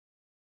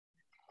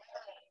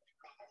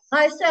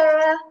Hi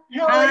Sarah,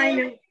 how are Hi,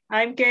 you?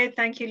 I'm good.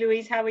 Thank you,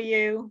 Louise. How are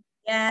you?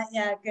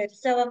 Yeah, good.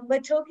 So we're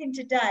talking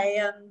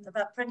today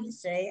about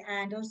pregnancy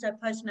and also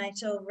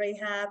postnatal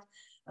rehab,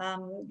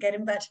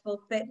 getting back to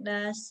full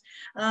fitness,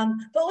 but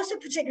also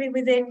particularly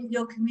within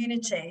your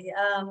community.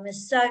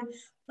 So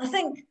I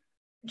think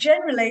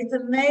generally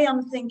for me,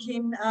 I'm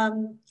thinking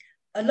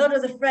a lot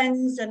of the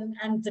friends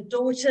and the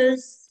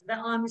daughters that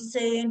I'm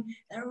seeing,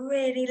 they're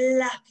really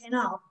lapping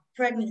up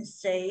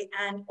pregnancy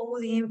and all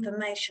the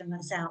information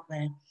that's out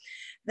there.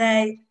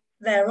 They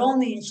they're on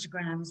the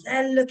Instagrams.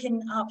 They're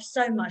looking up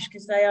so much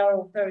because they are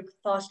all very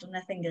fast on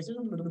their fingers,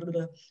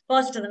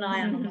 faster than I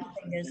am on my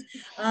fingers.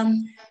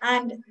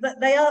 But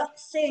they are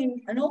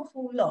seeing an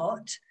awful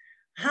lot.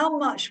 How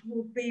much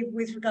will be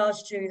with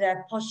regards to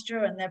their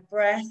posture and their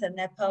breath and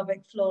their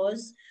pelvic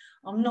floors?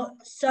 I'm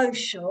not so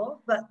sure,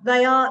 but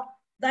they are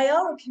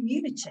a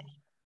community.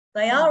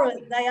 They are,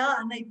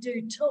 and they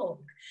do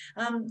talk.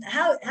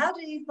 How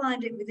do you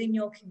find it within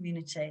your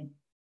community?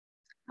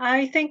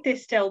 I think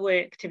there's still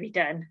work to be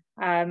done.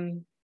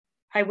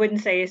 I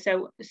wouldn't say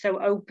so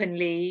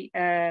openly.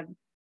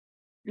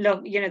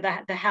 Look,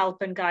 the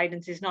help and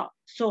guidance is not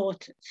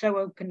sought so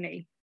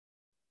openly,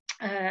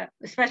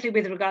 especially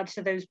with regards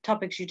to those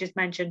topics you just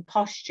mentioned: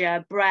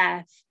 posture,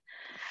 breath,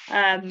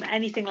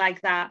 anything like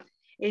that.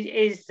 It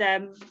is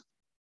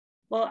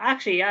well,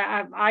 actually,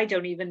 I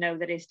don't even know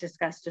that it's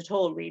discussed at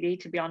all. Really,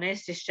 to be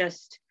honest, it's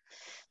just.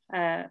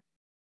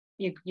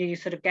 You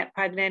sort of get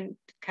pregnant,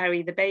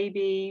 carry the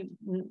baby,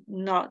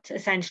 not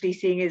essentially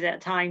seeing it as a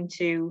time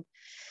to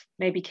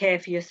maybe care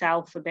for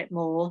yourself a bit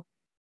more.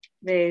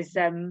 There's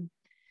a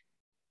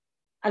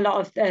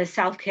lot of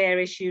self-care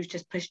issues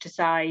just pushed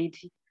aside.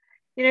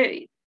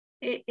 It's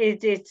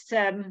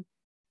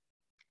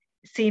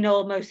seen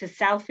almost as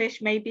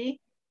selfish, maybe,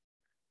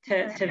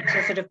 to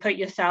sort of put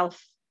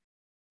yourself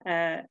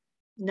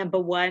number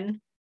one,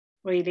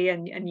 really,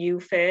 and you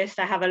first.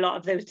 I have a lot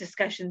of those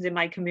discussions in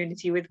my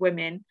community with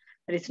women,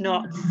 that it's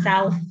not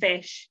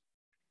selfish.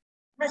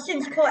 That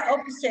seems quite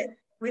opposite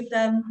with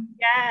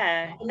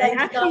Yeah, the lady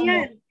actually, yeah,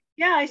 Garden.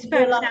 yeah. I You're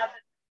suppose like, now.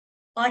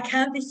 I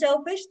can be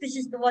selfish. This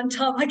is the one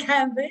time I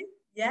can be.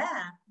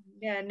 Yeah.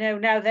 Yeah, no.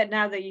 Now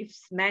that you've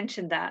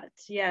mentioned that,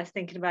 yes,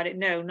 thinking about it,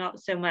 no, not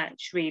so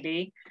much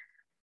really.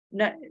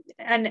 No,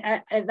 and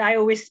I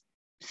always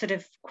sort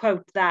of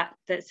quote that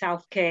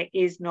self-care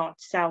is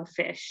not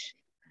selfish,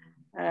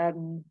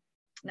 No.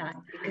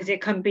 because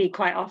it can be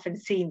quite often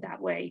seen that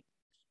way.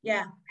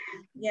 Yeah.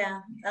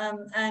 Yeah.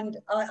 And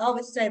I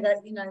would say that,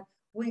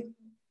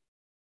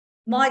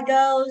 my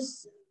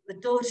girls, the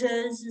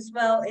daughters as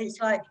well, it's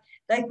like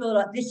they feel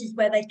like this is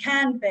where they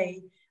can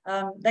be.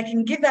 They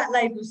can give that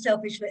label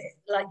selfish,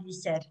 like you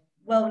said.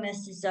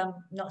 Wellness is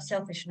not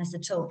selfishness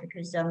at all,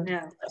 because No.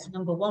 that's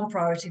number one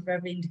priority for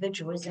every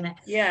individual, isn't it?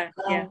 Yeah,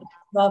 yeah.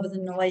 Rather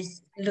than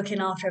always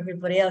looking after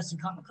everybody else. You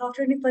can't look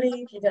after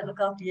anybody if you don't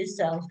look after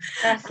yourself.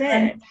 That's Um,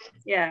 it.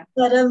 Yeah.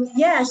 but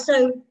yeah,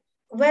 so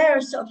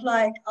where sort of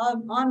like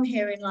I'm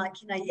hearing like,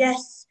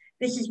 yes,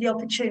 this is the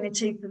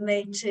opportunity for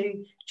me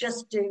to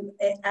just do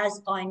it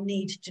as I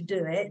need to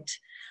do it,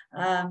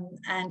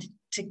 and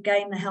to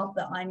gain the help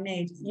that I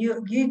need.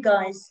 You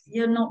guys,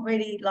 you're not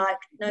really like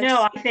No,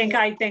 noticing.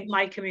 I think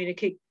my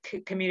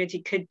community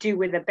could do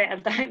with a bit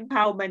of that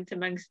empowerment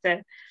amongst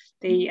the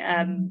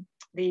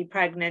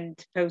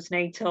pregnant,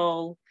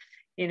 postnatal,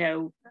 you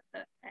know,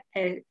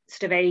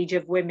 sort of age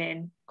of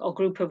women or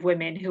group of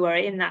women who are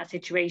in that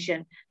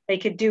situation. They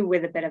could do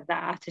with a bit of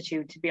that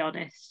attitude, to be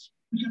honest.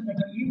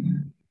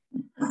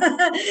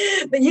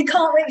 But you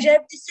can't reach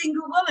every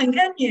single woman,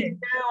 can you?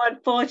 No,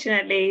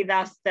 unfortunately,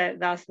 that's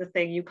the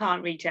thing. You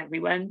can't reach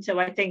everyone. So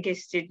I think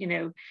it's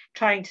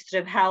trying to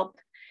sort of help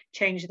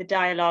change the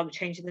dialogue,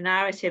 change the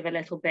narrative a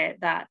little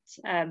bit. That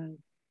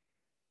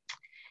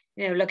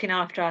looking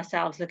after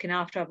ourselves, looking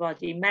after our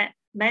body,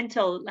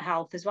 mental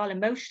health as well,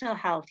 emotional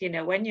health.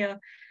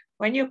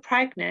 When you're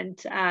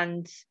pregnant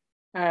and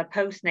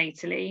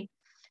postnatally,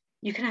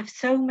 you can have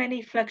so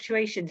many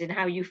fluctuations in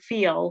how you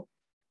feel.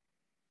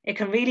 It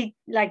can really,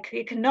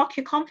 it can knock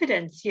your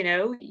confidence.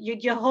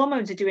 Your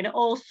hormones are doing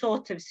all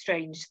sorts of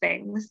strange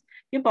things.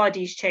 Your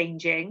body's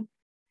changing.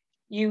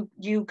 You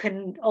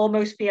can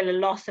almost feel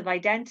a loss of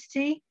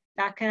identity.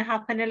 That can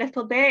happen a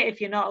little bit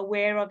if you're not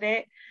aware of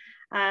it.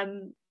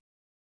 And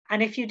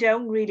if you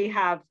don't really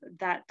have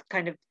that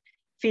kind of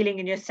feeling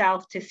in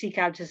yourself to seek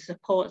out a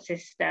support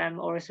system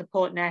or a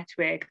support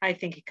network, I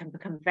think it can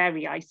become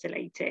very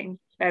isolating.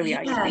 Very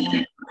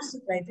isolating.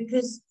 Possibly,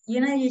 because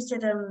you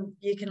said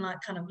you can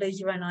like kind of lose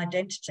your own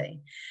identity.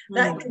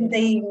 That Mm. can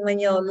be when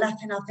you're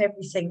lapping up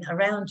everything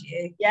around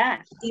you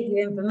Yeah. to give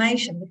you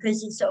information,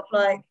 because it's sort of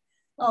like,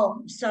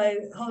 oh, so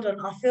hold on,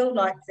 I feel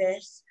like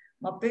this.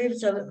 My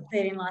boobs are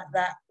feeling like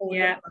that, or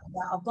Yeah. look like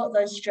that. I've got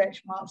those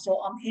stretch marks,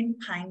 or I'm in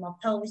pain. My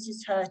pelvis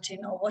is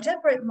hurting, or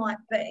whatever it might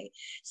be.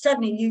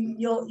 Suddenly,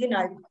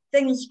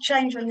 things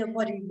change on your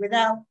body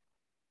without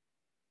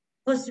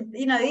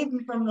possibly,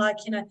 even from like,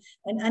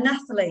 an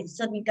athlete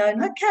suddenly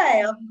going,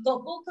 okay, I've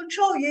got full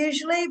control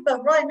usually,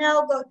 but right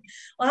now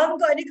I haven't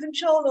got any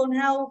control on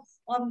how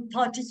I'm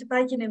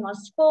participating in my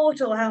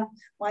sport, or how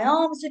my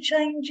arms are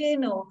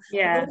changing, or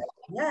Yeah.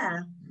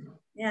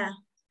 Yeah.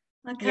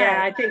 Okay.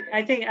 Yeah,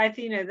 I think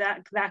you know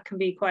that can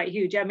be quite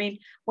huge. I mean,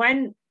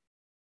 when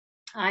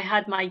I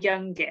had my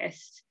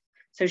youngest,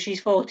 so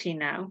she's 14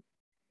 now,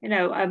 you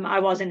know, I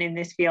wasn't in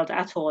this field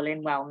at all,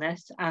 in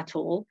wellness at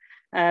all.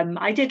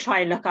 I did try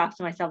and look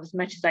after myself as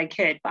much as I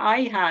could, but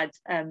I had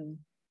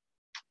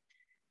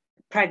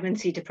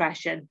pregnancy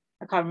depression.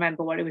 I can't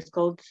remember what it was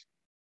called.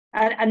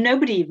 And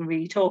nobody even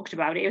really talked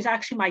about it. It was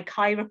actually my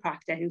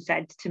chiropractor who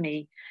said to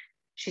me,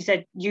 she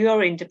said,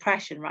 "You're in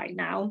depression right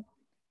now."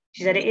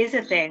 She said, "It is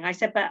a thing." I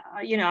said, "But,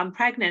 you know, I'm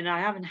pregnant and I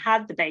haven't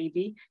had the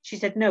baby." She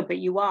said, "No, but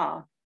you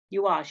are.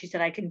 You are." She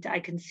said, I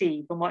can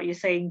see from what you're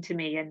saying to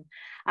me.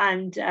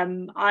 And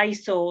I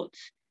thought,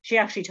 she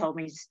actually told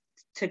me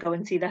to go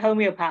and see the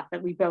homeopath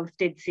that we both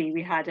did see.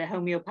 We had a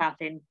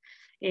homeopath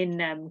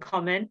in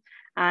common.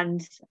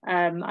 And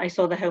I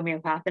saw the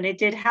homeopath and it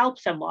did help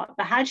somewhat.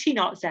 But had she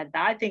not said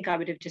that, I think I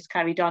would have just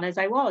carried on as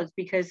I was,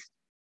 because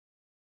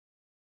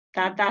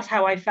that's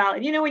how I felt.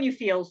 And you know, when you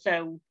feel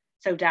so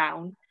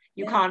down,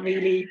 you can't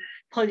really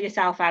pull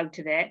yourself out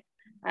of it.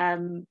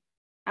 And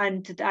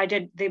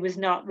there was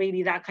not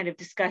really that kind of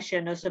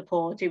discussion or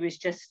support. It was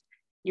just,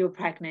 you're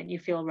pregnant, you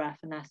feel rough,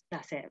 and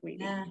that's it,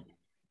 really.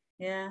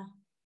 Yeah.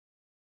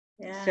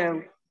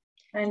 So,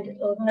 and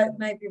although it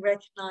may be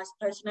recognised,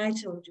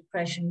 postnatal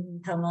depression can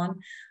come on,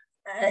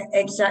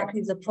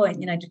 exactly the point.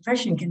 You know,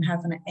 depression can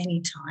happen at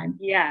any time.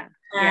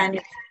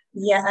 And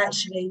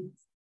actually,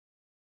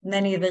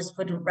 many of us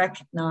wouldn't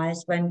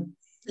recognise when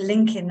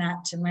linking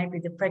that to maybe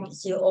the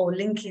pregnancy, or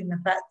linking the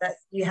fact that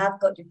you have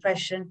got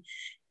depression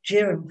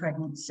during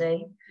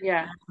pregnancy.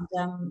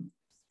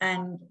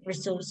 And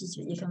resources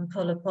that you can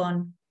pull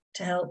upon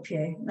to help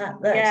you.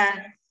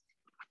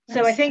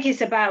 So I think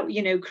it's about,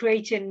 you know,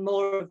 creating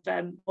more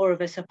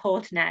of a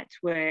support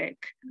network,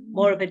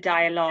 more of a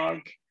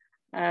dialogue,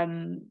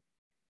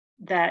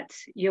 that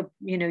you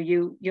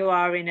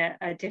are in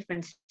a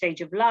different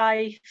stage of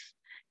life.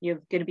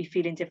 You're going to be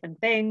feeling different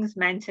things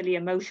mentally,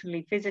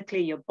 emotionally,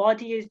 physically. Your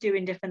body is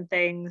doing different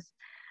things.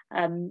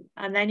 And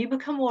then you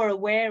become more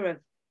aware of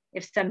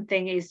if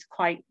something is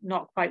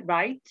not quite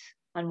right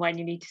and when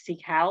you need to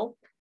seek help.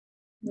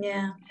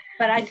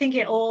 But I think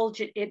it all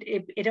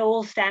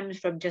stems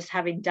from just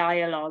having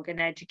dialogue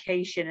and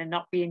education, and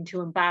not being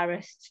too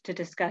embarrassed to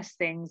discuss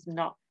things,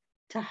 not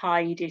to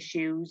hide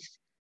issues.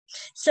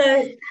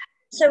 So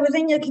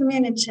within your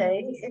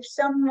community, if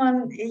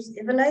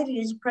a lady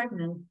is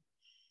pregnant,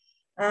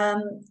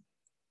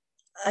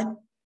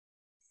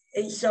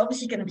 it's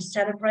obviously going to be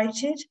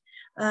celebrated,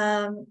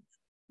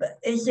 but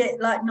is it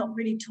like not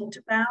really talked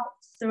about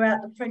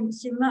throughout the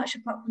pregnancy much,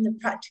 apart from the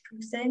practical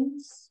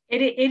things?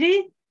 It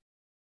is.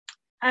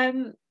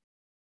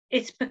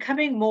 It's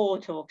becoming more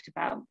talked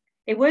about.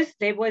 There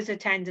was a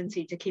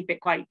tendency to keep it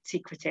quite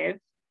secretive,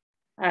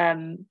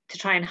 to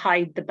try and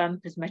hide the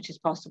bump as much as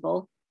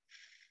possible,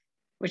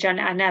 which I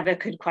never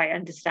could quite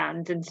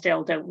understand, and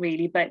still don't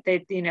really. But they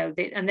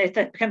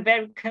can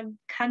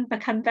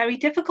become very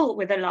difficult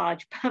with a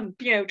large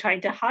bump, you know,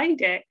 trying to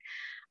hide it.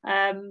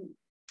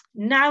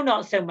 Now,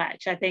 not so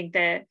much. I think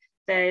the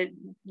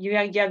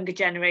younger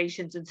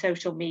generations and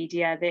social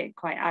media, they're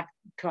quite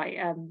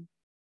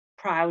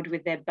proud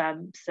with their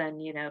bumps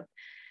and, you know,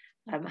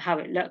 how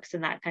it looks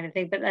and that kind of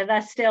thing. But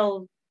they're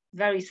still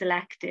very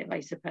selective, I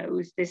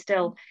suppose. There's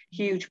still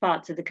huge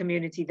parts of the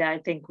community that I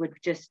think would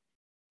just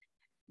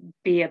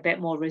be a bit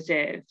more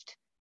reserved.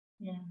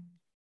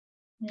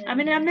 I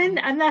mean,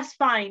 and that's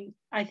fine.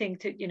 I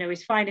think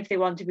it's fine if they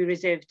want to be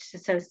reserved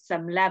to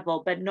some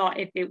level, but not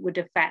if it would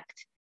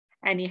affect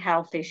any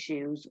health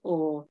issues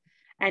or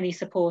any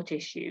support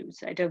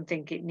issues. I don't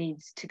think it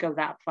needs to go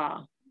that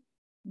far.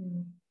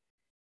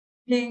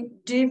 Do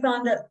you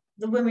find that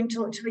the women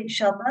talk to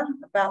each other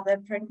about their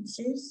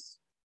pregnancies?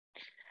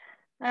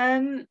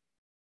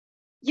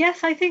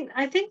 Yes, I think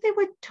they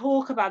would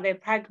talk about their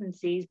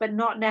pregnancies, but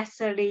not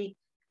necessarily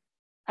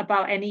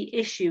about any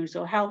issues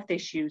or health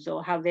issues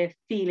or how they're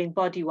feeling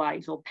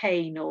body-wise or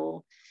pain,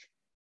 or,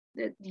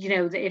 you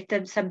know,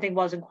 if something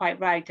wasn't quite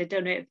right. I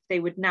don't know if they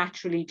would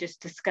naturally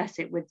just discuss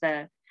it with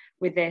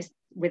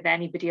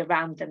anybody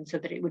around them, so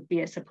that it would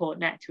be a support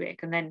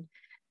network, and then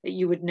that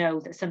you would know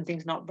that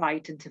something's not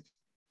right and to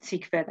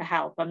seek further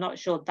help. I'm not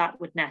sure that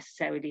would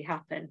necessarily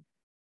happen,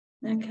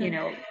 you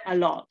know, a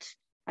lot.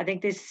 I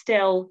think there's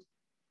still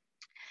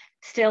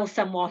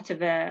somewhat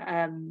of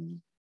a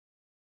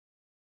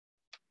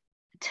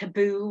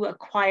taboo, a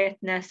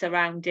quietness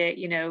around it,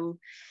 you know.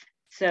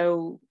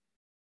 So,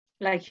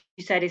 like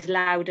you said, it's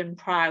loud and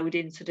proud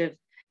in sort of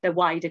the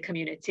wider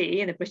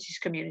community, in the British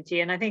community.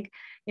 And I think,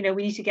 you know,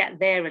 we need to get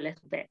there a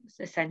little bit,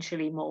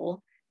 essentially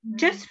more.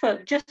 Just for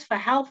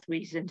health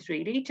reasons,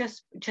 really,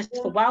 just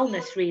for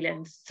wellness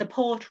reasons,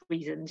 support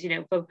reasons, you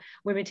know, for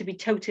women to be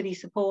totally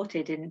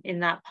supported in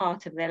that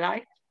part of their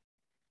life.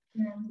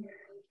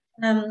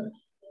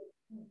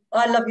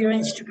 I love your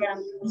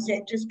Instagram because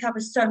it just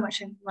covers so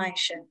much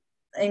information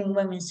in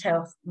women's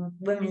health,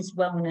 women's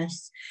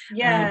wellness.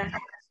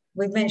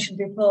 We've mentioned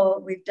before,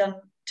 we've done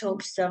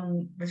talks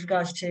with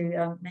regards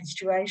to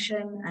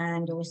menstruation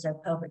and also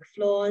pelvic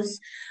floors.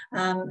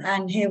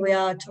 And here we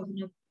are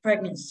talking of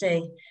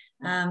pregnancy.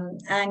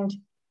 And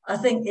I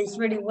think it's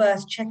really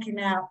worth checking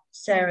out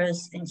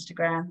Sarah's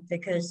Instagram,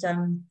 because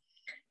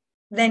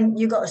then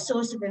you've got a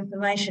source of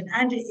information,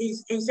 and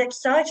it's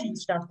exciting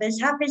stuff.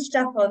 There's happy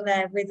stuff on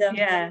there with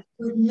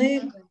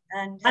movement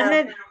and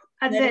then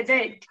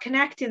the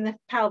connecting the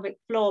pelvic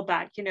floor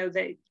back. You know,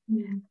 the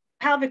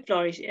pelvic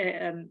floor is,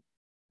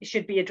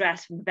 should be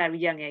addressed from a very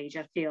young age,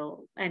 I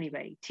feel,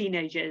 anyway.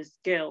 Teenagers,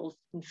 girls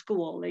in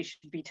school, they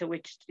should be to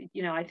which,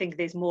 you know, I think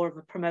there's more of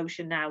a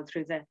promotion now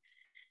through the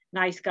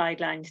NICE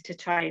guidelines to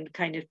try and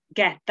kind of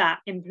get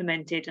that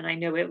implemented, and I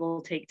know it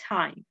will take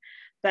time,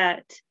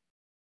 but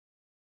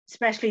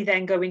especially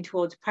then going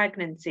towards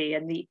pregnancy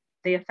and the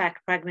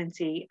effect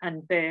pregnancy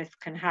and birth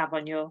can have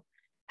on your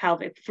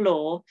pelvic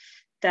floor,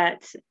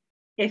 that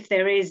if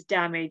there is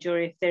damage or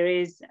if there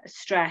is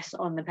stress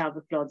on the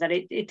pelvic floor, that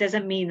it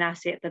doesn't mean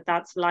that's it,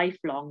 that's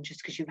lifelong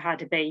just because you've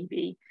had a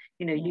baby.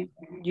 You know,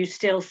 you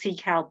still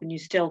seek help and you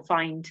still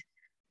find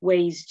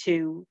ways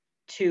to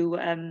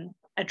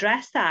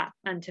address that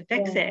and to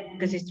fix it,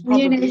 because it's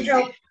probably... You need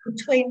help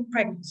between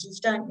pregnancies,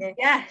 don't you?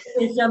 Yes.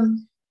 Because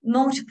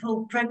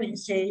multiple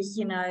pregnancies,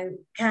 you know,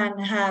 can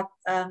have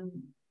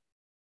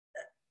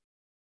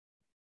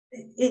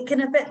it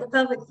can affect the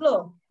pelvic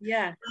floor.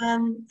 Yeah.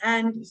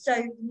 And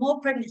so more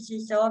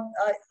pregnancies. So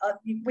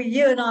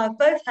you and I have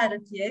both had a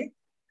few.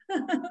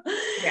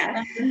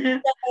 Yeah.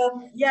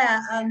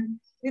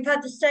 We've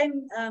had the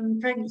same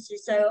pregnancy.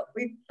 So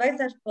we've both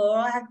had 4.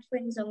 I had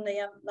twins on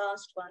the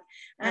last one,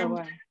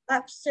 and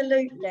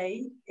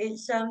absolutely,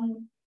 it's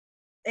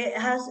it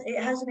has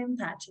an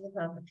impact on the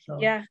pelvic floor.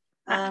 Yeah.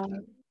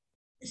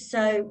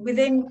 So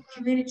within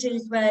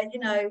communities where, you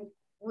know,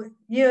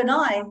 you and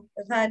I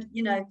have had,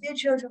 you know, a few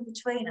children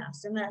between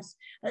us, and that's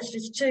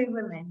just 2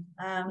 women.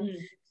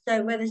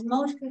 So where there's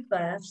multiple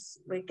births,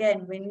 we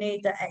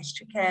need that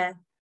extra care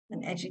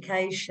and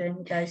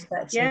education. Goes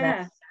back to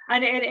that.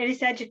 And it's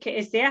the extra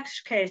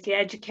care, it's the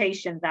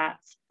education that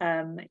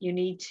you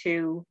need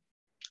to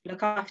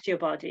look after your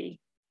body.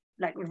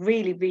 Like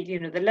really, you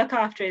know,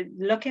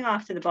 looking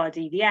after the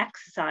body, the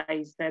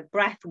exercise, the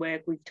breath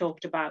work we've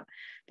talked about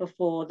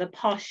before, the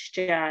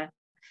posture,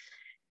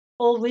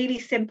 all really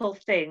simple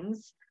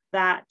things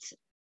that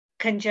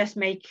can just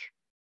make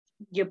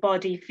your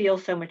body feel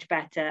so much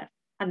better,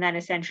 and then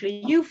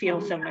essentially you feel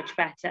so much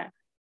better.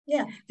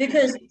 Yeah,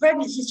 because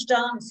pregnancy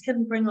stance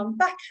can bring on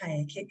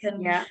backache. It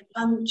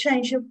can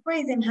change your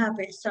breathing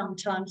habits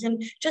sometimes.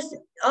 And just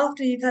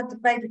after you've had the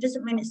baby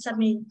doesn't mean it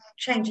suddenly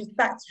changes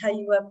back to how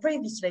you were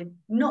previously.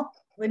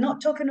 We're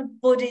not talking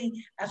of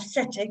body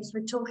aesthetics,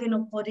 we're talking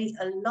of body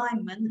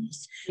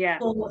alignments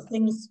for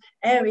things,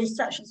 areas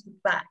such as the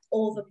back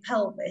or the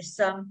pelvis.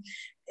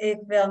 If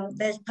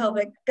there's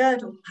pelvic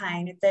girdle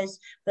pain, if there's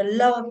the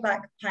lower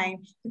back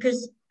pain,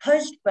 because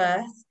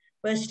post-birth,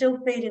 we're still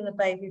feeding the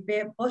baby, be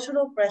it bottle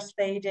or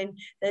breastfeeding,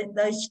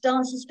 those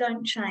stances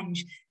don't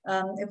change.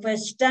 If we're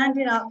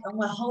standing up and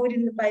we're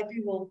holding the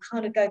baby, we'll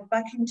kind of go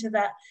back into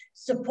that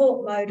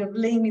support mode of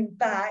leaning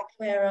back,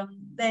 where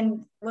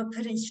then we're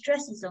putting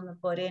stresses on the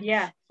body.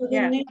 So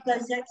we need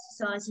those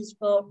exercises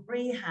for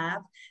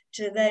rehab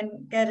to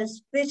then get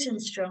us fit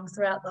and strong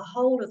throughout the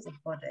whole of the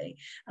body.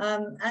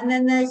 And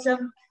then there's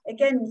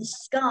again,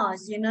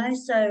 scars, you know,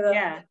 so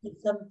if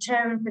it's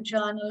tearing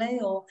vaginally,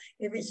 or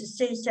if it's a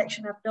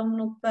C-section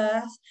abdominal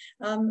birth,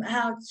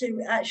 how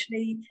to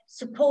actually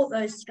support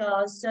those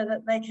scars so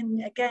that they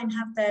can again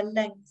have their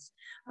length,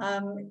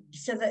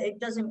 so that it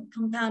doesn't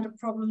compound a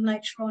problem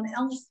later on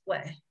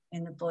elsewhere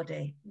in the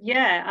body.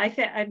 I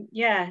think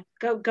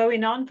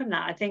going on from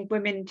that, I think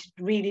women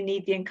really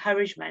need the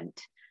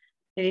encouragement.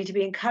 They need to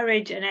be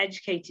encouraged and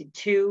educated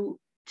to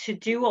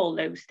do all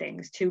those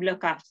things, to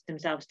look after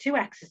themselves, to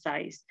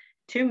exercise,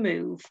 to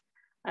move,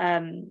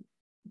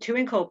 to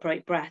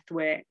incorporate breath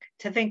work,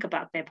 to think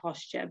about their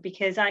posture,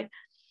 because I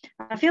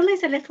feel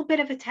there's a little bit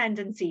of a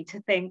tendency to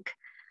think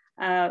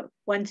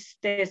once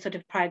they're sort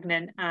of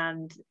pregnant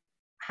and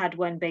had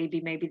one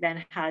baby, maybe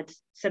then had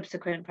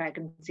subsequent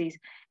pregnancies,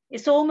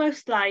 it's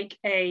almost like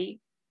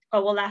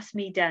that's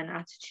me done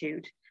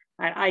attitude.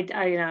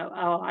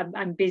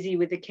 I'm busy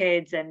with the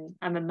kids and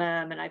I'm a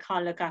mum and I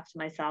can't look after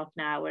myself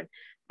now, and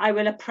I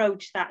will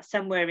approach that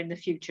somewhere in the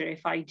future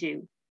if I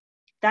do.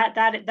 That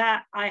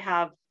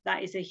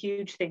is a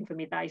huge thing for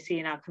me that I see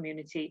in our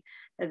community.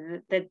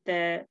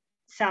 The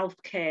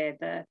self-care,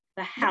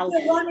 the health.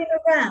 If we're running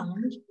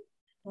around,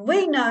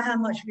 we know how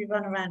much we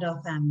run around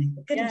our family.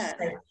 For goodness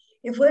sake,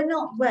 if we're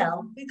not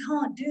well, we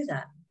can't do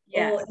that.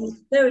 Or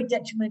it's very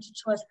detrimental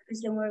to us,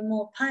 because then we're in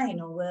more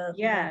pain, or we're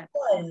tired.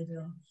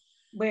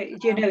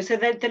 You know, so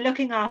the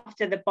looking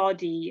after the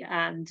body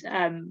and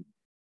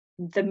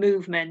the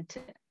movement,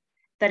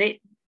 that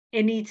it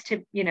needs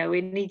to, you know,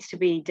 it needs to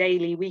be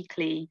daily,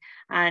 weekly,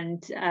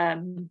 and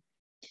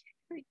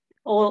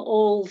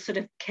all sort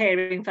of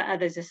caring for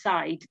others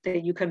aside,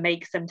 that you can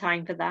make some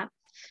time for that.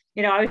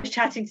 You know, I was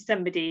chatting to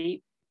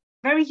somebody,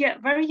 very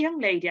young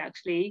lady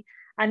actually,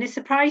 And it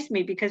surprised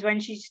me because when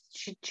she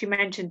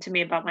mentioned to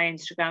me about my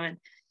Instagram, and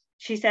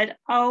she said,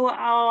 oh,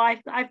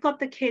 I've got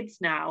the kids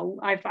now.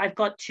 I've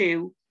got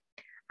 2,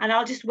 and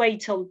I'll just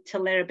wait till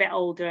they're a bit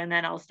older, and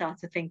then I'll start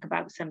to think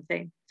about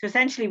something. So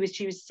essentially,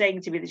 she was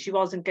saying to me that she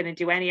wasn't going to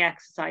do any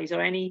exercise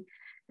or any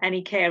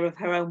care of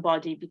her own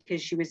body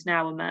because she was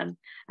now a mum.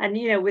 And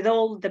you know, with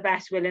all the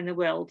best will in the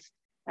world,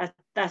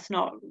 it's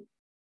not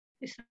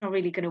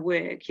really going to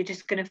work. You're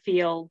just going to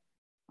feel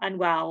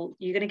unwell.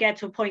 You're going to get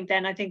to a point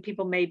then, I think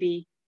people,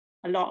 maybe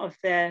a lot of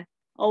the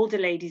older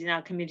ladies in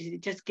our community,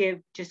 just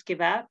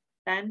give up.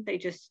 Then they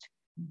just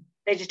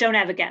don't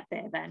ever get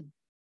there then.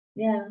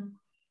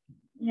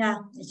 Yeah,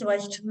 it's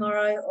always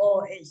tomorrow,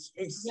 or it's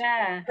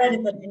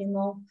relevant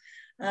anymore.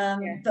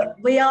 But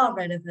we are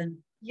relevant.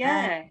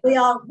 Yeah, we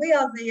are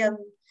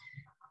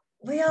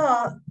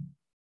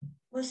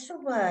what's the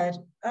word?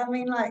 I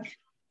mean, like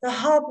the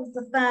hub of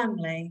the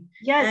family.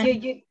 Yeah,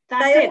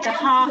 that's it. The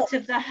heart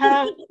of the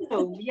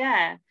home.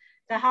 Yeah,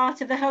 the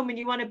heart of the home, and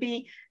you want to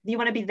be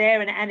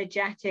there and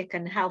energetic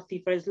and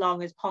healthy for as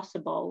long as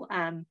possible.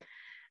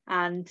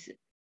 And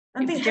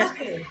be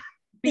happy.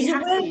 Be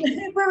happy.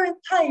 If we're in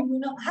pain, we're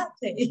not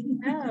happy.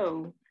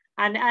 No.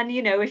 And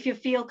you know, if you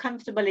feel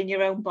comfortable in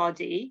your own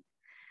body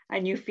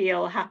and you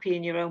feel happy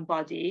in your own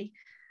body,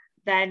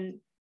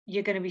 then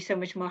you're going to be so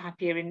much more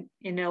happier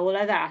in all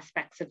other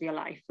aspects of your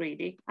life,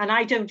 really. And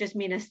I don't just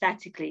mean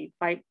aesthetically,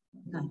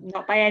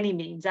 not by any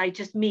means. I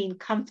just mean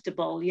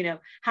comfortable, you know,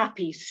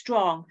 happy,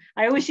 strong.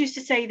 I always used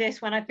to say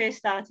this when I first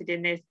started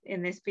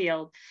in this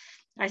field.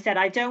 I said,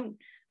 I don't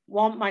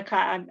want my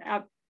client.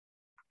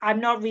 I'm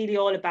not really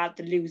all about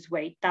the lose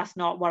weight. That's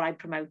not what I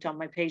promote on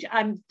my page.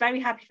 I'm very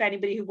happy for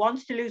anybody who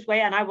wants to lose weight,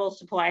 and I will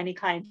support any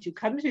client who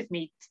comes with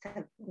me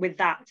with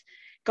that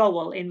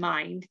goal in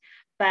mind.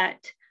 But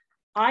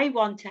I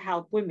want to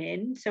help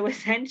women, so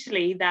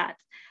essentially that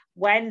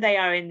when they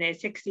are in their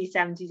 60s,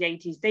 70s,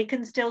 80s, they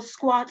can still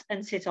squat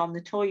and sit on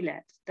the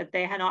toilet, that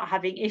they are not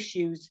having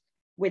issues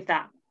with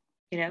that.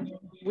 You know,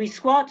 we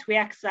squat, we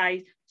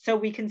exercise, so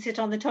we can sit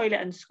on the toilet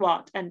and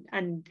squat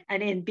and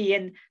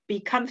be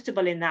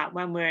comfortable in that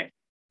when we're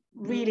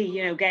really,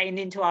 you know, getting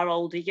into our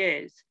older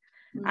years.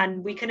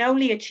 And we can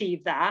only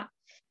achieve that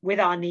with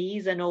our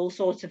knees and all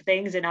sorts of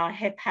things in our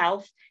hip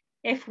health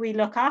if we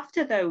look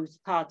after those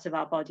parts of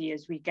our body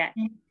as we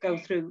go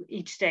through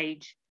each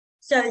stage.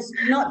 So it's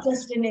not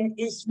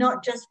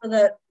just for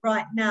the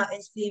right now,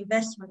 it's the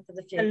investment for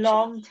the future. A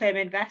long-term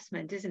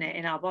investment, isn't it,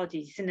 in our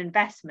bodies? It's an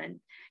investment.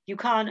 You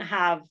can't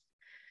have,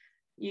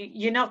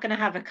 you're not going to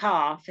have a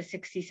car for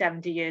 60,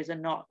 70 years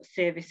and not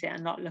service it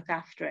and not look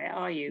after it,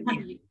 are you?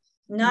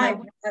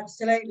 No,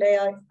 absolutely.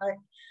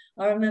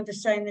 I remember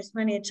saying this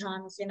many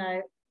times, you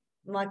know,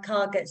 my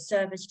car gets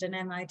serviced and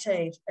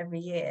MOT'd every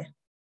year.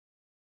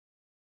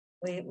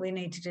 We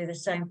need to do the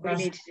same. We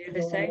need to do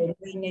the same.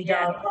 We need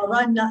our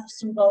own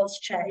nuts and bolts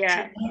checked.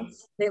 Yeah.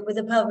 With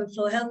a pelvic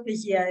floor health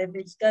physio, if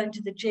it's going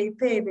to the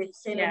GP, if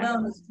it's in a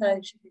wellness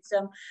coach, if it's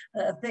a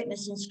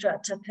fitness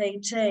instructor,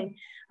 PT,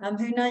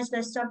 who knows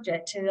their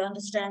subject, who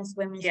understands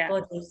women's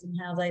bodies and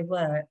how they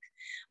work.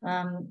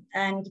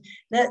 And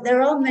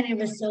there are many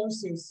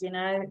resources, you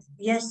know.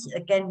 Yes,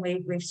 again,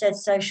 we've said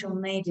social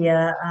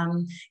media.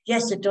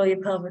 Yes, Adore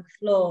Your Pelvic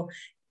Floor.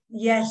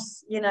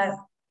 Yes, you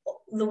know,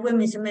 the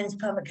women's and men's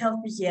pelvic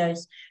health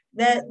physios.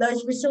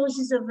 Those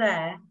resources are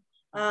there,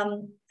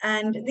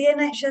 and the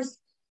NHS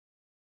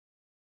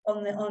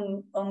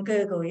on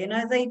Google, you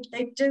know, they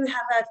do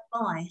have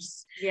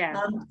advice.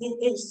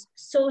 It's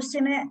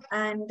sourcing it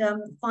and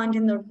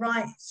finding the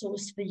right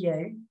source for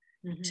you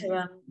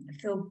to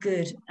feel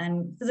good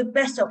and for the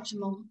best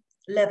optimal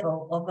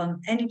level of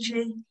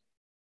energy.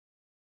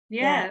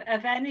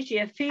 Of energy,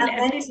 of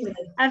feeling,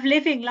 of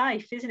living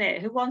life, isn't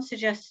it? Who wants to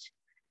just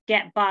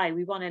get by?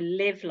 We want to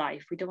live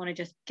life. We don't want to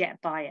just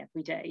get by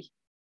every day.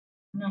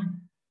 No,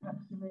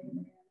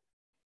 absolutely.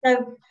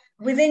 So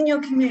within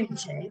your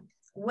community,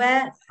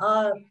 where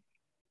are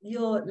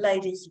your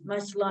ladies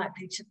most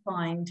likely to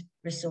find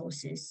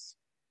resources?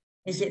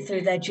 Is it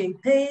through their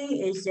GP?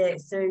 Is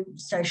it through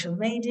social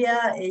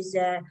media? Is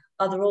there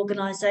other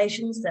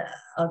organisations that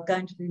are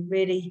going to be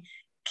really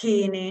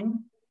keying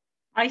in?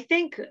 I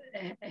think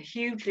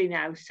hugely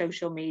now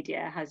social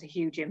media has a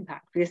huge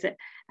impact because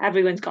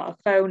everyone's got a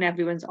phone,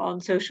 everyone's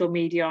on social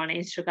media, on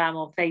Instagram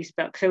or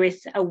Facebook. So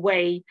it's a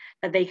way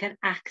that they can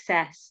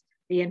access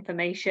the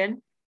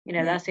information. You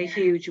know, that's a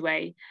huge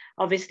way.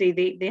 Obviously,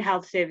 the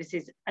health service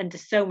is under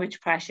so much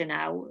pressure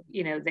now.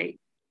 You know,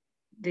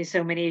 there's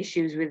so many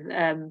issues with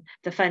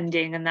the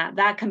funding, and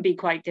that can be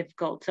quite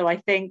difficult. So I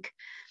think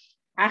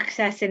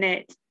accessing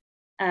it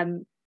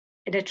in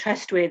a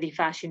trustworthy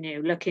fashion,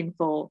 you know, looking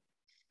for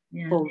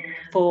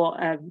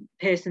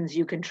persons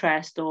you can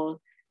trust, or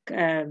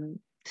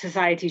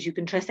societies you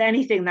can trust,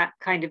 anything that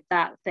kind of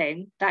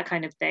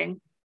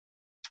thing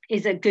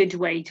is a good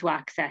way to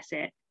access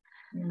it.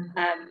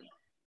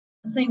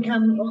 I think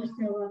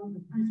also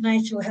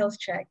postnatal health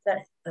check,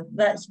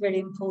 that's really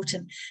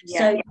important.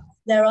 So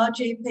there are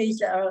GPs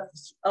that are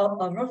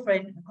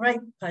offering a great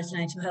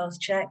postnatal health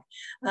check.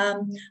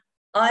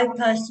 I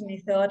personally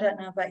feel, I don't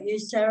know about you,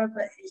 Sarah,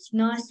 but it's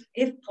nice,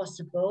 if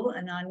possible,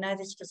 and I know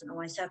this doesn't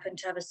always happen,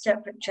 to have a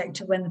separate check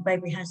to when the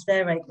baby has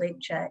their 8-week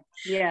check.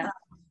 Yeah.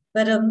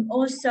 But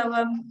also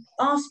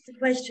ask the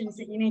questions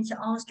that you need to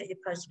ask at your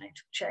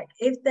postnatal check.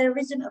 If there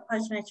isn't a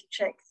postnatal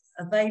check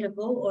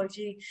available, or if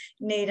you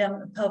need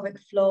a pelvic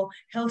floor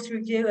health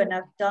review and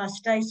a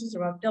diastasis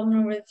or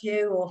abdominal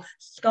review or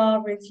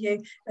scar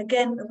review,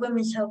 again, the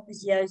women's health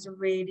physios are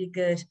really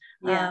good.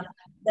 Yeah.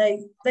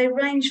 They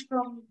range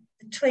from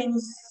between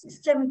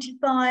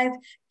 75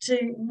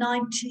 to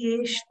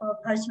 90-ish for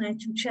a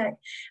postnatal check.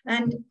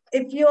 And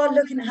if you are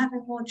looking at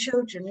having more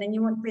children, then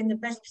you want to be in the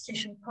best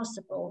position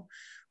possible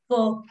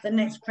for the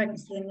next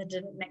pregnancy and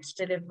the next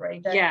delivery.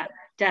 Yeah,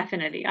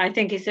 definitely. I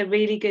think it's a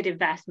really good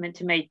investment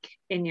to make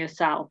in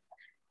yourself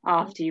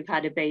after you've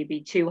had a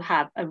baby, to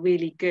have a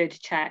really good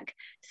check,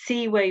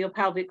 see where your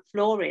pelvic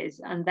floor is,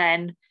 and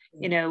then,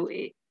 you know,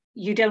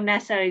 you don't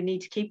necessarily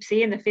need to keep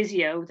seeing the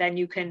physio. Then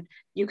you can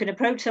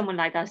approach someone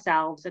like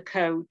ourselves, a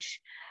coach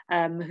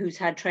who's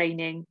had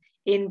training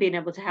in being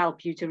able to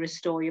help you to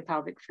restore your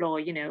pelvic floor,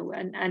 you know,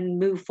 and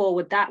move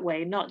forward that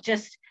way, not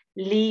just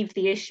leave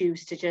the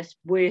issues to just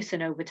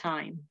worsen over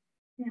time.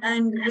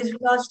 And with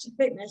regards to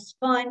fitness,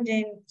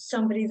 finding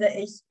somebody that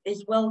is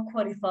well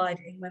qualified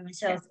in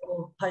women's health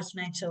or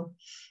postnatal.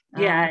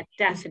 Yeah,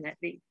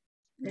 definitely.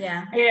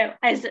 Yeah. You know,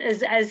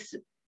 as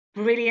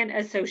brilliant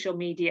as social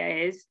media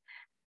is,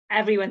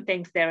 everyone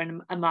thinks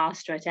they're a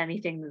master at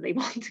anything that they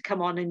want to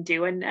come on and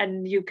do.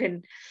 And you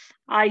can,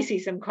 I see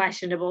some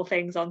questionable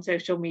things on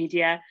social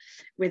media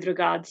with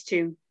regards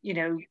to, you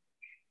know,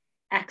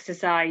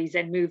 exercise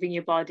and moving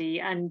your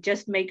body, and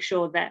just make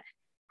sure that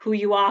who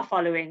you are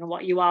following and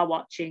what you are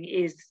watching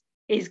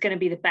is going to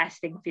be the best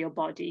thing for your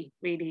body,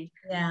 really.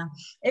 Yeah,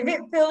 if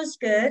it feels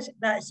good,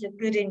 that's a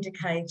good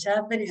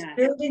indicator, but it's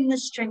building the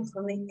strength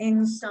from the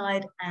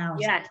inside out.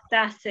 Yes,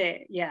 that's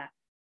it. Yeah.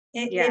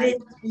 It is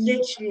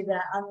literally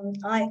that.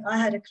 I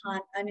had a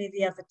client only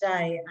the other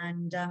day,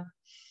 and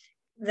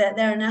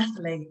they're an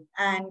athlete,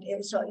 and it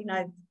was like, you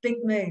know, big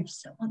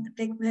moves. I want the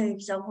big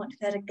moves. I want to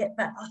be able to get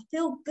back. I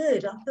feel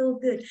good.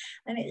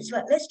 And it's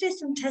like, let's do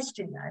some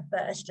testing though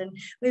first. And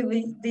the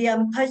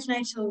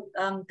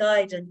postnatal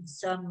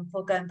guidance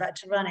for going back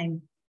to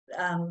running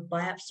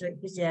by Absolute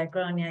Physio,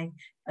 Granier,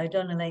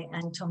 O'Donnelly,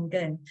 and Tom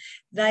Goon.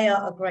 They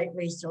are a great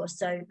resource.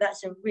 So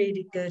that's a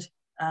really good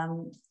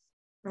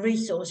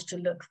resource to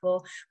look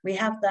for. We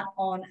have that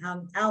on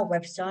our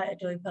website,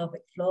 Adore Your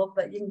Pelvic Floor,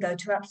 but you can go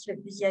to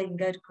Absolute Physio, you can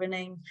go to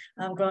Granier,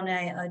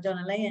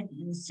 O'Donnelly,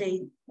 and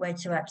see where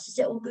to access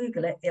it, or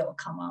Google it, it'll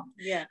come up.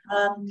 Yeah.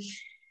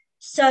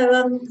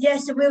 So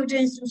we were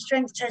doing some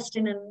strength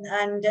testing,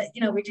 and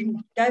you know, we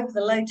didn't go for the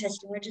load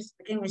testing, we just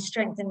began with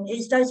strength, and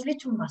it's those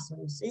little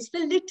muscles, it's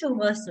the little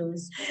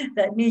muscles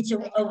that need to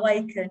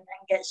awaken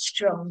and get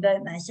strong,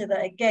 don't they? So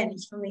that, again,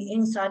 it's from the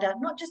inside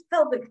out, not just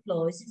pelvic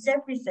floors, it's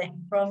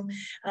everything from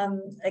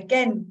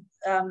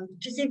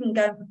just even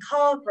going for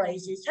calf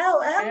raises. How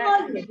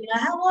are you? You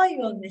know, how are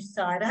you on this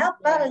side? How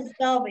balanced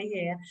are we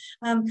here?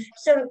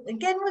 So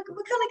again, we're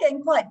kind of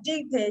getting quite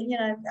deep here. You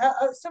know,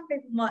 some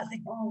people might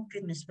think, oh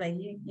goodness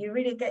me, you're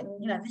really getting,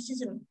 you know, this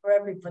isn't for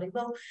everybody.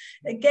 Well,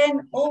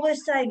 again, all we're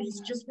saying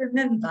is just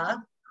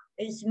remember,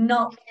 it's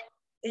not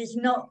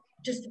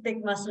just the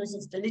big muscles,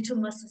 it's the little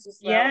muscles as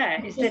well.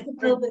 Yeah, it's the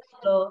pelvic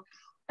floor.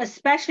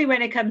 Especially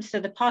when it comes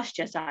to the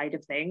posture side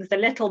of things, the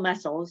little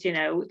muscles, you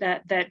know,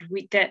 that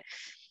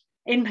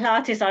in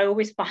Pilates, I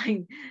always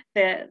find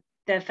the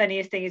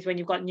funniest thing is when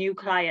you've got new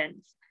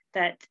clients,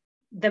 that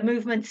the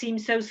movement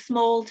seems so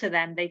small to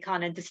them, they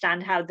can't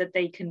understand how that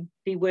they can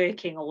be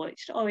working, or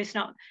it's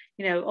not,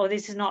 you know, or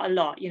this is not a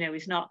lot, you know,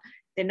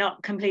 they're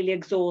not completely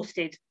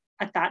exhausted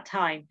at that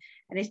time.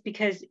 And it's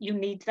because you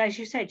need, as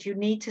you said, you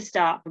need to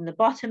start from the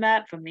bottom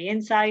up, from the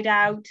inside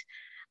out,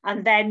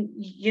 and then,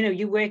 you know,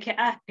 you work it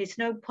up. It's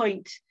no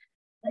point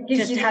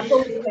just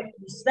having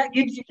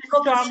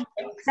strong,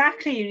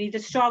 exactly, you need the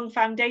strong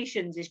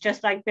foundations. It's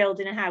just like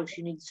building a house,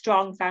 you need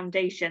strong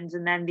foundations,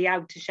 and then the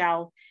outer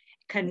shell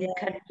can be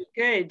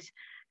good.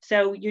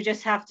 So you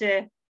just have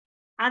to,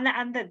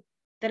 and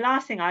the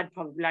last thing I'd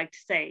probably like to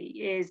say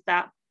is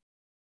that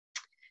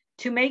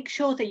to make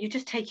sure that you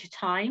just take your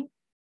time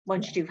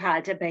once you've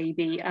had a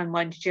baby, and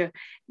once you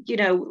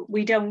know,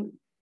 we don't,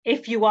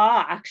 if you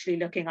are actually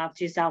looking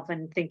after yourself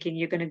and thinking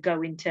you're going to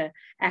go into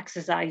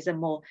exercise and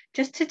more,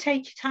 just to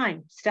take your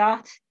time,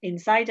 start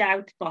inside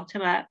out,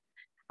 bottom up,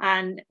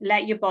 and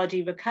let your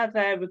body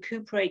recover,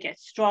 recuperate, get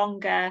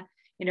stronger.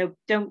 You know,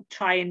 don't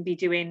try and be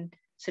doing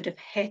sort of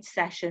HIIT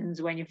sessions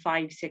when you're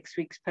 5-6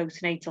 weeks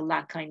postnatal,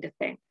 that kind of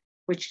thing,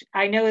 which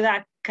I know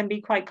that can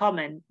be quite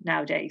common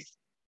nowadays.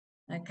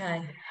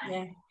 Okay,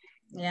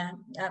 yeah,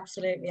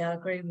 absolutely. I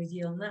agree with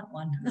you on that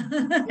one.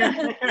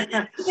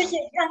 Because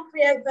it can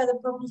create further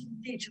problems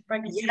for future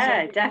pregnancies.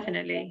 Yeah,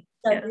 definitely.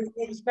 So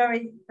it's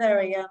very,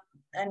 very,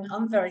 and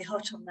I'm very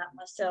hot on that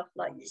myself,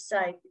 like you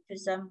say,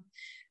 because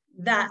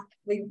that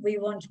we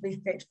want to be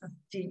fit for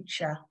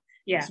future.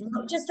 Yeah. It's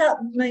not just that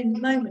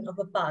moment of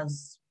a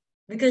buzz,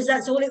 because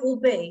that's all it will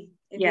be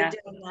if you're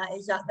doing that,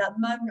 is that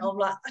moment of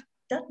like,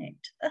 done it.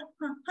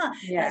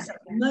 Yeah. That's a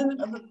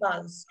moment of a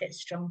buzz, get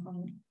strong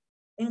from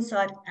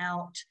inside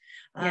out,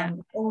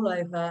 all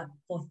over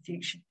for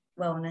future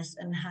wellness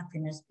and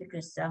happiness,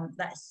 because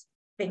that's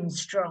being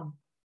strong.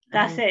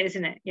 That's it,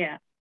 isn't it? Yeah,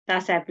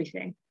 that's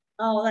everything.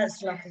 Oh,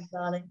 that's lovely,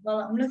 darling. Well,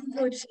 I'm looking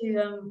forward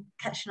to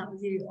catching up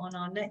with you on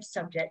our next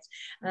subject.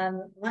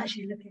 I'm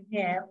actually looking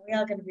here. We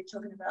are going to be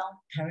talking about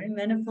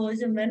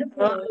perimenopause and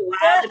menopause. Oh,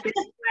 wow,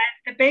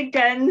 the big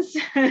guns.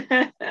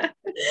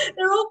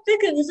 They're all big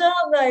ones,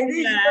 aren't they?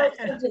 These are great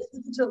subjects.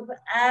 We can talk for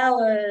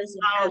hours.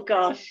 Oh,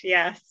 gosh,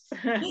 yes.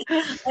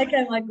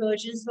 Okay, my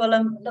gorgeous. Well,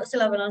 lots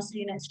of love, and I'll see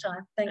you next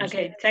time. Thank you.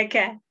 Okay, take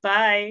care.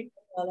 Bye.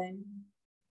 Darling.